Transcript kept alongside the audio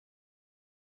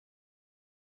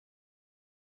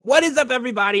What is up,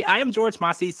 everybody? I am George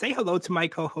Mossey. Say hello to my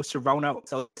co-host Cherona.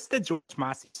 So it's the George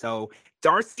Mossey. So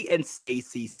Darcey and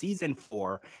Stacey, season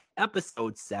 4,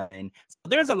 episode 7. So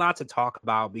there's a lot to talk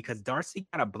about because Darcey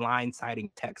got a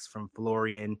blindsiding text from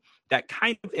Florian that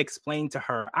kind of explained to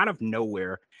her out of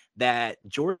nowhere that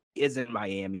George is in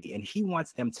Miami and he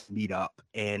wants them to meet up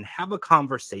and have a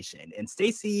conversation. And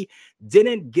Stacey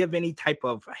didn't give any type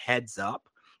of heads up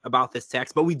about this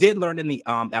text, but we did learn in the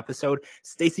episode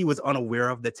Stacey was unaware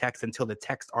of the text until the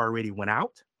text already went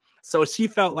out. So she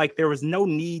felt like there was no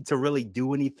need to really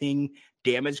do anything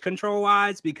damage control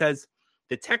wise because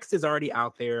the text is already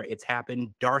out there. It's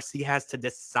happened. Darcey has to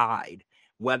decide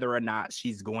whether or not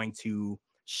she's going to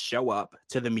show up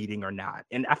to the meeting or not.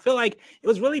 And I feel like it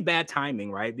was really bad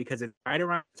timing, right? Because it's right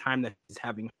around the time that she's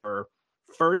having her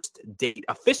first date,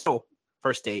 official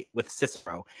first date with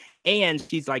Cicero. And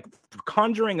she's like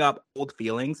conjuring up old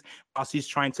feelings while she's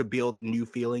trying to build new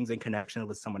feelings and connection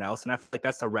with someone else. And I feel like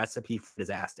that's a recipe for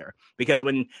disaster. Because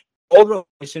when old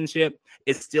relationship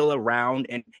is still around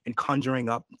and conjuring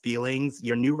up feelings,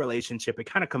 your new relationship, it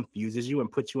kind of confuses you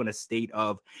and puts you in a state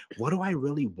of, what do I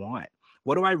really want?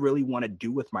 What do I really want to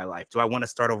do with my life? Do I want to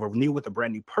start over new with a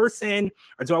brand new person?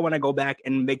 Or do I want to go back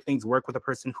and make things work with a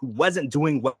person who wasn't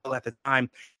doing well at the time,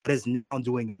 but is now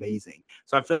doing amazing?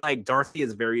 So I feel like Darcey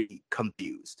is very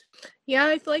confused. Yeah,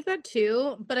 I feel like that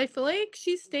too. But I feel like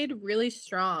she stayed really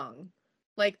strong,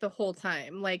 like the whole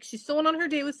time. Like she still went on her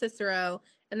date with Cicero,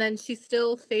 and then she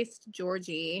still faced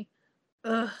Georgie.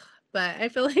 Ugh. But I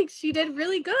feel like she did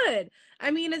really good. I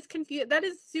mean, it's confused. That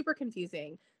is super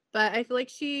confusing. But I feel like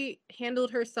she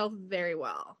handled herself very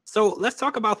well. So let's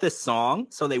talk about this song.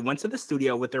 So they went to the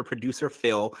studio with their producer,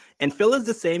 Phil. And Phil is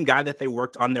the same guy that they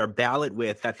worked on their ballad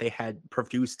with that they had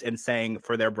produced and sang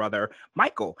for their brother,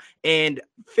 Michael. And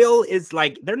Phil is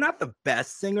like, they're not the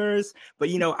best singers, but,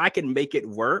 I can make it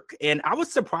work. And I was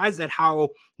surprised at how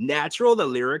natural the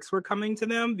lyrics were coming to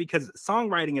them because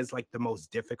songwriting is like the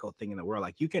most difficult thing in the world.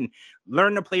 Like you can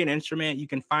learn to play an instrument, you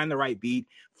can find the right beat.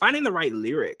 Finding the right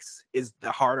lyrics is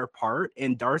the harder part.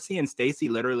 And Darcey and Stacey,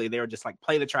 literally, they were just like,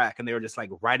 play the track. And they were just like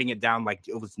writing it down like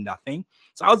it was nothing.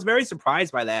 So I was very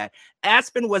surprised by that.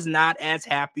 Aspen was not as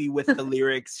happy with the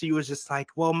lyrics. She was just like,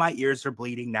 well, my ears are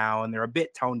bleeding now and they're a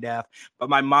bit tone deaf. But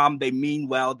my mom, they mean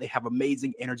well. They have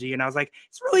amazing energy. And I was like,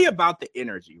 it's really about the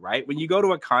energy, right? When you go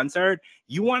to a concert,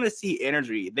 you want to see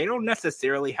energy. They don't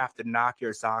necessarily have to knock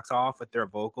your socks off with their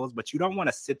vocals, but you don't want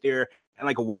to sit there and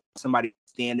like somebody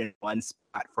stand in one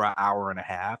spot for an hour and a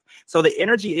half. So the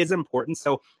energy is important.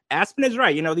 So Aspen is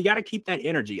right. You got to keep that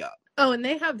energy up. Oh, and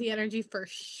they have the energy for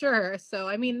sure. So,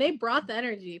 I mean, they brought the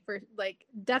energy for like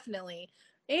definitely.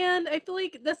 And I feel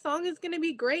like the song is going to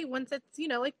be great once it's,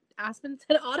 like Aspen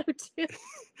said, auto-tune.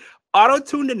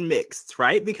 Auto-tuned and mixed,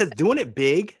 right? Because Doing It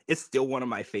Big is still one of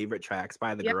my favorite tracks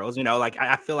by the girls. Like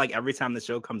I feel like every time the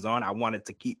show comes on, I want it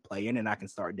to keep playing and I can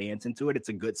start dancing to it. It's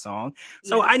a good song.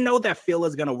 So I know that Phil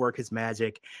is going to work his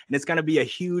magic and it's going to be a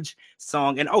huge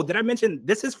song. And did I mention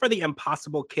this is for the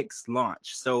Impossible Kicks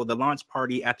launch? So the launch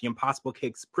party at the Impossible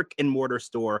Kicks brick and mortar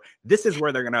store. This is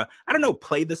where they're going to, I don't know,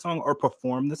 play the song or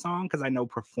perform the song because I know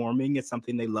performing is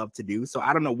something they love to do. So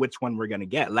I don't know which one we're going to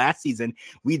get. Last season,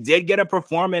 we did get a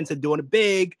performance of Doing It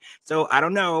Big. So I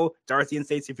don't know, Darcey and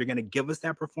Stacey, if you're going to give us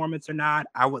that performance or not.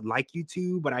 I would like you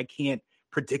to, but I can't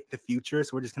predict the future.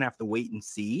 So we're just going to have to wait and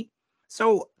see.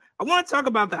 So I want to talk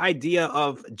about the idea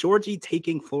of Georgie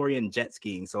taking Florian jet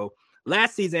skiing. So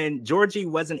last season, Georgie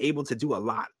wasn't able to do a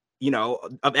lot,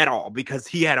 at all because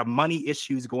he had money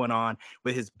issues going on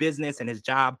with his business and his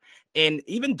job. And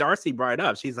even Darcey brought it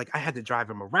up. She's like, I had to drive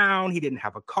him around. He didn't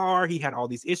have a car. He had all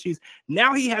these issues.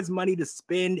 Now he has money to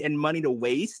spend and money to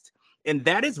waste. And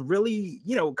that is really,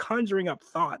 conjuring up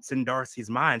thoughts in Darcey's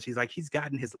mind. She's like, he's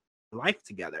gotten his life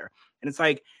together. And it's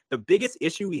like the biggest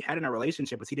issue we had in our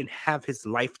relationship was he didn't have his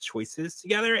life choices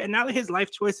together. And now that his life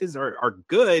choices are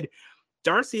good,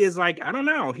 Darcey is like, I don't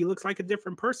know. He looks like a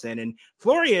different person. And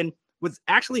Florian was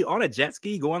actually on a jet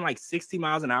ski going like 60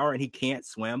 miles an hour and he can't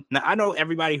swim. Now, I know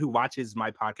everybody who watches my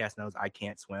podcast knows I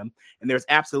can't swim. And there's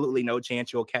absolutely no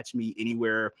chance you'll catch me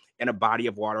anywhere in a body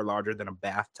of water larger than a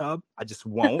bathtub. I just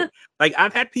won't. Like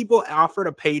I've had people offer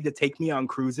to pay to take me on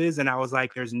cruises. And I was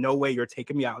like, there's no way you're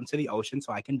taking me out into the ocean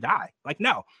so I can die. Like,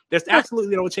 no, there's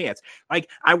absolutely no chance. Like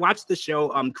I watched the show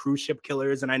Cruise Ship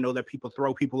Killers and I know that people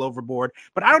throw people overboard,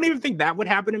 but I don't even think that would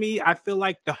happen to me. I feel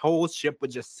like the whole ship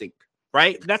would just sink.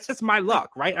 Right? That's just my luck,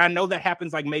 right? I know that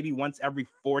happens like maybe once every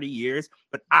 40 years,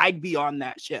 but I'd be on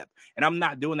that ship and I'm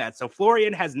not doing that. So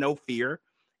Florian has no fear.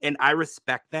 And I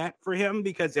respect that for him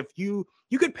because if you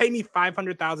could pay me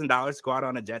 $500,000 to go out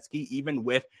on a jet ski, even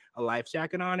with a life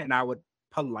jacket on, and I would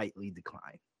politely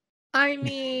decline. I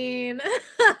mean,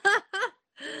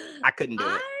 I couldn't do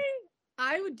it.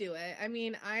 I would do it. I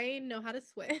mean, I know how to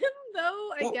swim, though.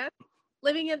 I Well, guess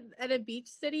living at a beach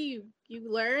city,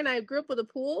 you learn. I grew up with a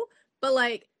pool, but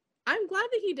like, I'm glad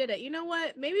that he did it. You know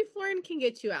what? Maybe Florian can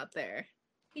get you out there.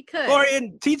 He could.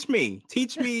 Florian, teach me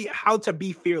how to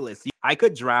be fearless. I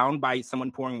could drown by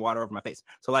someone pouring water over my face.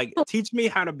 So like, teach me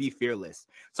how to be fearless.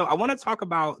 So I want to talk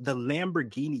about the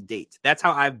Lamborghini date. That's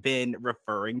how I've been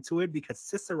referring to it, because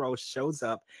Cicero shows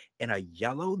up in a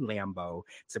yellow Lambo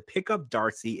to pick up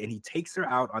Darcey, and he takes her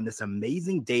out on this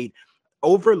amazing date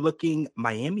overlooking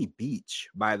Miami Beach,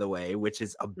 by the way, which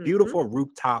is a Mhm. beautiful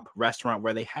rooftop restaurant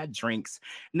where they had drinks.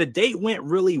 And the date went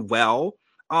really well.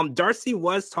 Darcey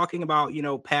was talking about,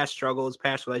 past struggles,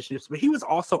 past relationships, but he was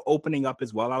also opening up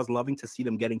as well. I was loving to see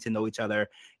them getting to know each other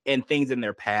and things in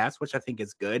their past, which I think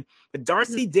is good. But Mhm.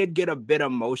 Darcey did get a bit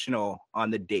emotional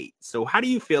on the date. So how do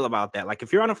you feel about that? Like,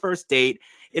 if you're on a first date,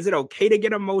 is it okay to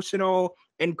get emotional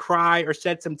and cry or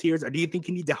shed some tears? Or do you think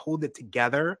you need to hold it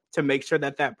together to make sure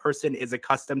that that person is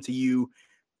accustomed to you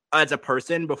as a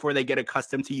person before they get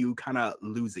accustomed to you kind of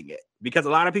losing it? Because a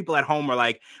lot of people at home are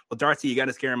like, well, Darcey, you got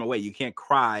to scare him away. You can't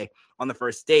cry on the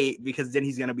first date because then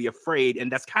he's going to be afraid.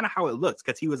 And that's kind of how it looks,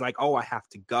 because he was like, oh, I have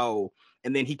to go.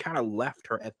 And then he kind of left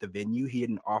her at the venue. He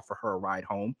didn't offer her a ride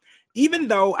home, even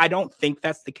though I don't think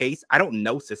that's the case. I don't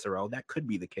know Cicero. That could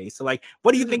be the case. So like,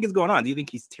 what do you Mhm. think is going on? Do you think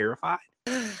he's terrified?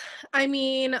 I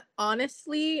mean,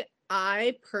 honestly,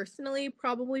 I personally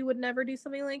probably would never do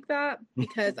something like that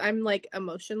because I'm like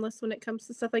emotionless when it comes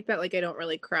to stuff like that. Like, I don't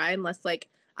really cry unless like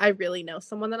I really know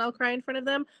someone that I'll cry in front of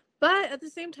them. But at the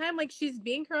same time, like, she's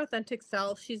being her authentic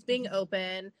self, she's being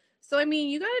open. So I mean,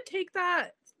 you got to take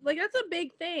that, like, that's a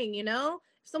big thing, you know?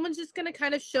 If someone's just going to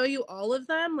kind of show you all of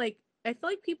them, like, I feel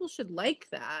like people should like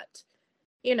that.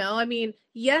 I mean,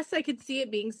 yes, I could see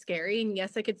it being scary, and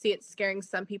yes, I could see it scaring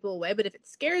some people away, but if it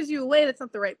scares you away, that's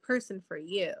not the right person for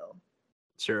you.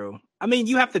 True. I mean,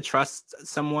 you have to trust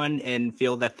someone and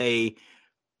feel that they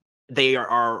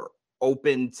are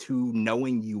open to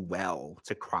knowing you well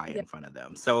to cry Yeah. in front of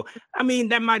them. So, I mean,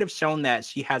 that might have shown that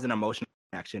she has an emotional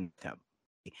connection with him.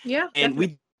 Yeah, And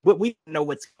definitely. we know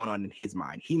what's going on in his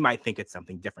mind. He might think it's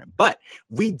something different. But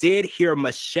we did hear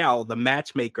Michelle, the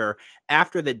matchmaker,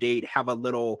 after the date, have a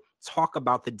little talk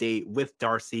about the date with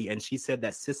Darcey, and she said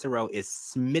that Cicero is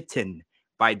smitten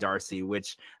by Darcey,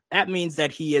 which that means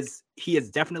that he is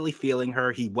definitely feeling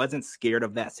her. He wasn't scared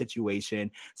of that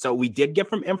situation. So we did get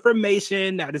some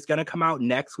information that is going to come out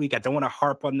next week. I don't want to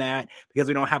harp on that because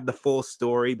we don't have the full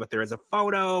story, but there is a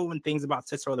photo and things about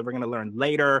Cicero that we're going to learn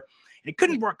later. And it Yeah.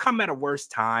 couldn't come at a worse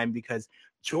time because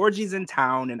Georgie's in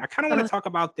town. And I kind of want Uh, to talk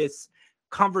about this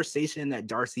conversation that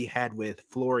Darcey had with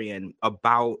Florian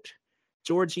about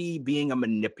Georgie being a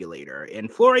manipulator.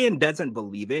 And Florian doesn't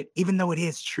believe it, even though it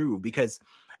is true, because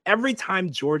every time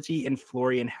Georgie and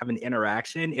Florian have an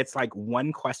interaction, it's like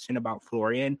one question about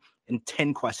Florian and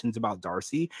 10 questions about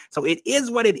Darcey. So it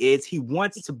is what it is. He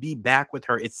wants to be back with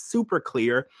her. It's super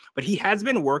clear, but he has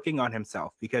been working on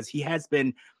himself because he has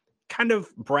been kind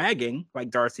of bragging, like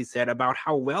Darcey said, about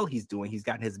how well he's doing. He's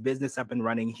gotten his business up and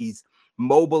running. He's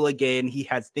mobile again. He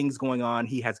has things going on.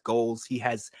 He has goals. He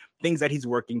has things that he's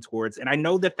working towards. And I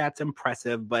know that that's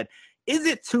impressive, but is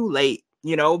it too late?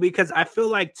 Because I feel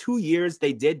like 2 years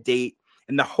they did date,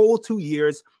 and the whole 2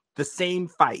 years, the same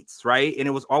fights, right? And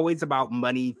it was always about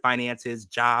money, finances,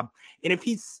 job. And if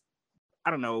he's, I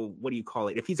don't know, what do you call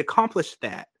it? If he's accomplished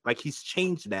that, like he's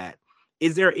changed that,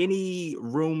 is there any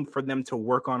room for them to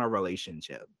work on a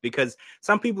relationship? Because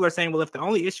some people are saying, well, if the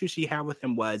only issue she had with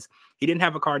him was he didn't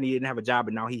have a car and he didn't have a job,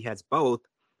 and now he has both,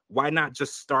 why not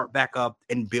just start back up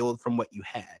and build from what you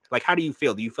had? Like, how do you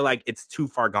feel? Do you feel like it's too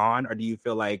far gone, or do you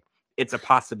feel like it's a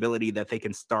possibility that they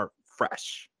can start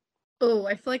fresh? oh,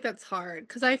 I feel like that's hard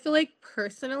because I feel like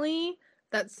personally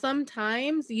that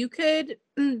sometimes you could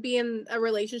be in a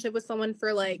relationship with someone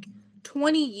for like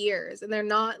 20 years and they're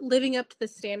not living up to the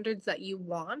standards that you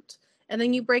want. And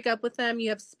then you break up with them, you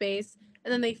have space,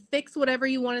 and then they fix whatever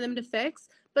you wanted them to fix.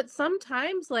 But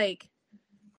sometimes, like,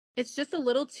 it's just a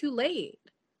little too late.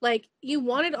 Like, you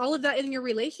wanted all of that in your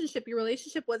relationship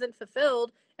wasn't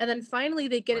fulfilled, and then finally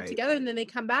they get it Right. together and then they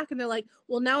come back and they're like,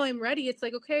 "Well, now I'm ready." It's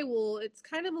like, "Okay, well, it's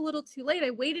kind of a little too late. I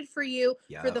waited for you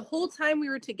for Yeah. the whole time we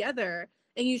were together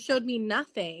and you showed me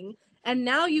nothing. And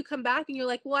now you come back and you're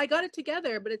like, "Well, I got it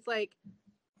together." But it's like,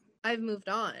 I've moved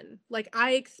on. Like,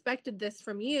 I expected this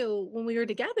from you when we were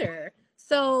together.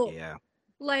 So, Yeah.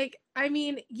 like, I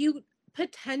mean, you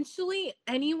potentially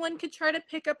anyone could try to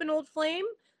pick up an old flame.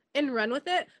 and run with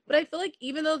it. But I feel like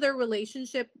even though their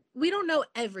relationship, we don't know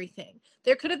everything.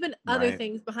 There could have been other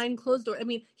things behind closed doors. I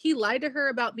mean, he lied to her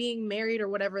about being married or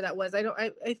whatever that was. I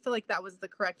feel like that was the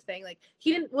correct thing. Like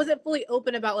he wasn't fully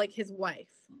open about like his wife.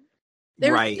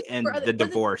 And the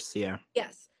divorce. Yeah.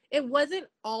 Yes. It wasn't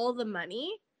all the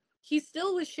money. He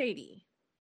still was shady.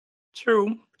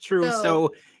 True.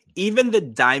 So even the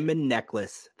diamond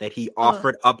necklace that he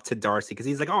offered up to Darcey, because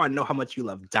he's like, oh, I know how much you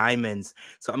love diamonds,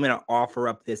 so I'm gonna offer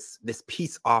up this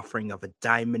peace offering of a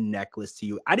diamond necklace to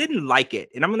you. I didn't like it,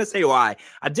 and I'm gonna say why.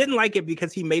 I didn't like it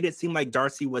because he made it seem like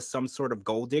Darcey was some sort of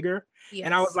gold digger. Yes.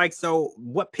 And I was like, so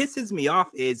what pisses me off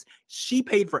is she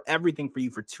paid for everything for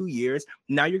you for 2 years.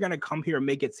 Now you're going to come here and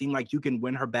make it seem like you can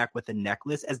win her back with a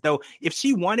necklace, as though if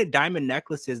she wanted diamond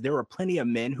necklaces, there were plenty of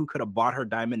men who could have bought her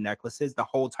diamond necklaces the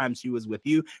whole time she was with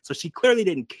you. So she clearly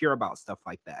didn't care about stuff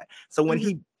like that. So when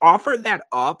he offered that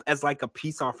up as like a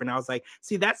peace offering, I was like,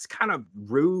 see, that's kind of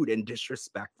rude and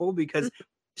disrespectful, because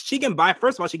she can buy,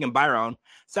 first of all, she can buy her own.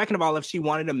 Second of all, if she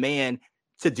wanted a man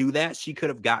to do that, she could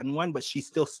have gotten one, but she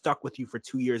still stuck with you for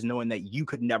 2 years knowing that you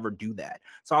could never do that.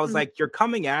 So I was like, you're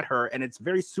coming at her and it's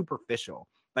very superficial.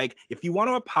 Like, if you want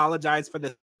to apologize for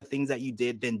the things that you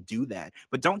did, then do that.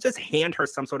 But don't just hand her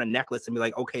some sort of necklace and be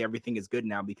like, okay, everything is good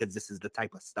now because this is the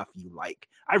type of stuff you like.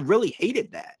 I really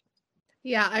hated that.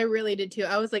 Yeah, I really did too.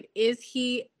 I was like, is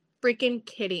he freaking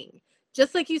kidding?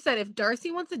 Just like you said, if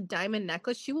Darcey wants a diamond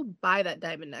necklace, she will buy that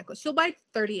diamond necklace. She'll buy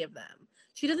 30 of them.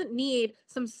 She doesn't need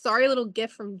some sorry little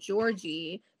gift from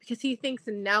Georgie because he thinks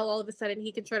now all of a sudden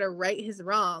he can try to right his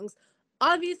wrongs.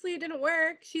 Obviously, it didn't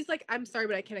work. She's like, I'm sorry,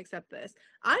 but I can't accept this.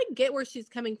 I get where she's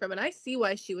coming from, and I see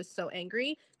why she was so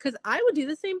angry, because I would do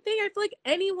the same thing. I feel like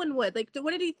anyone would. Like,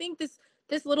 what did he think?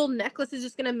 This little necklace is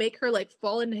just going to make her, like,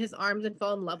 fall into his arms and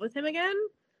fall in love with him again?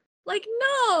 Like,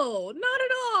 no, not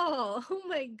at all. Oh,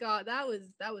 my God. That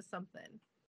was something.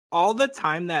 All the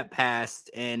time that passed,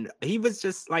 and he was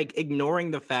just like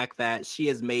ignoring the fact that she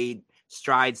has made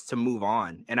strides to move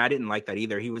on, and I didn't like that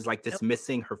either. He was like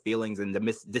dismissing her feelings and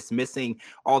dismissing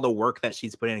all the work that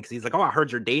she's put in, because he's like, oh, I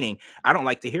heard you're dating. I don't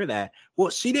like to hear that. Well,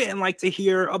 she didn't like to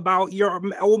hear about your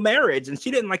old marriage, and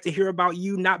she didn't like to hear about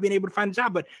you not being able to find a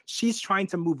job, but she's trying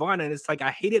to move on. And it's like,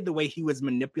 I hated the way he was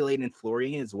manipulating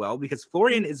Florian as well, because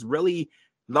Florian is really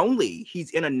lonely. He's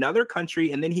in another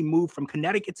country, and then he moved from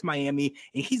Connecticut to Miami,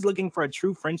 and he's looking for a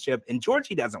true friendship, and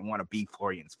Georgie doesn't want to be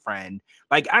Florian's friend.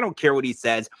 Like, I don't care what he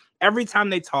says. Every time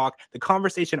they talk, the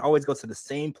conversation always goes to the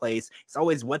same place. It's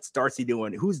always, what's Darcey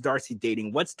doing? Who's Darcey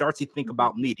dating? What's Darcey think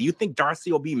about me? Do you think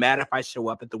Darcey will be mad if I show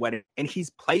up at the wedding? And he's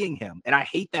playing him, and I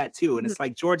hate that too. And it's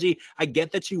like, Georgie, I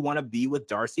get that you want to be with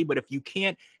Darcey, but if you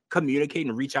can't communicate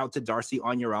and reach out to Darcey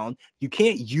on your own, you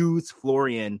can't use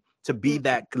Florian to be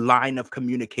that line of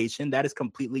communication. That is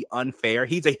completely unfair.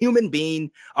 He's a human being,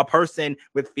 a person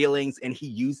with feelings, and he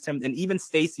used him. And even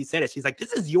Stacey said it. She's like,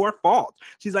 this is your fault.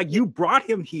 She's like, you brought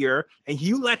him here and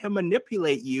you let him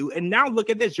manipulate you. And now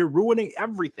look at this. You're ruining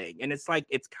everything. And it's like,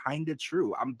 it's kind of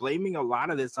true. I'm blaming a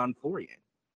lot of this on Florian.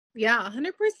 Yeah,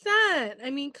 100%. I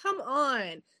mean, come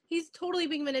on. He's totally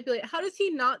being manipulated. How does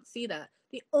he not see that?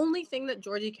 The only thing that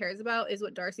Georgie cares about is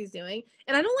what Darcey's doing.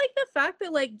 And I don't like the fact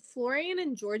that, like, Florian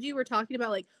and Georgie were talking about,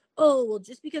 like, oh, well,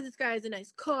 just because this guy has a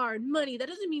nice car and money, that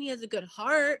doesn't mean he has a good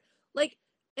heart. Like,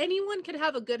 anyone could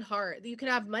have a good heart. You could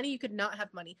have money, you could not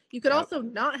have money. You could also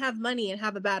not have money and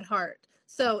have a bad heart.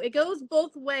 So it goes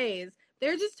both ways.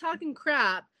 They're just talking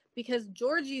crap because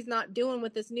Georgie's not doing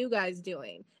what this new guy's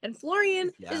doing. And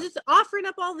Florian is just offering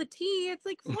up all the tea. It's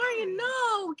like, Florian,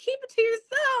 no, keep it to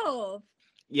yourself.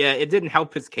 Yeah, it didn't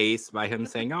help his case by him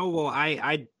saying, oh, well,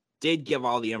 I did give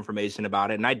all the information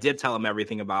about it, and I did tell him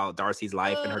everything about Darcey's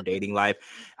life and her dating life.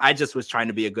 I just was trying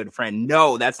to be a good friend.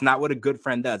 No, that's not what a good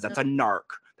friend does. That's a narc.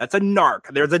 That's a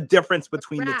narc. There's a difference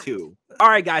between the two. All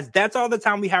right, guys, that's all the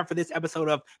time we have for this episode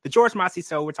of The George Mossey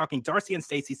Show. We're talking Darcey and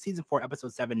Stacey, season 4,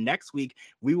 episode 7. Next week,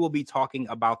 we will be talking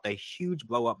about the huge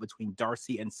blow up between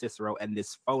Darcey and Cicero and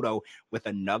this photo with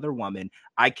another woman.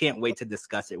 I can't wait to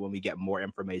discuss it when we get more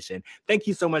information. Thank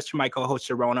you so much to my co-host,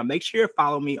 Cherona. Make sure you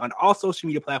follow me on all social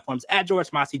media platforms at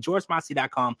George Mossey,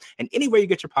 georgemossey.com, and anywhere you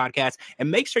get your podcast. And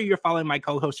make sure you're following my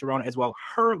co-host, Cherona, as well.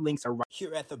 Her links are right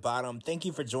here at the bottom. Thank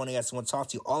you for joining us, and we'll talk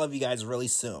to all of you guys really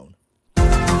soon.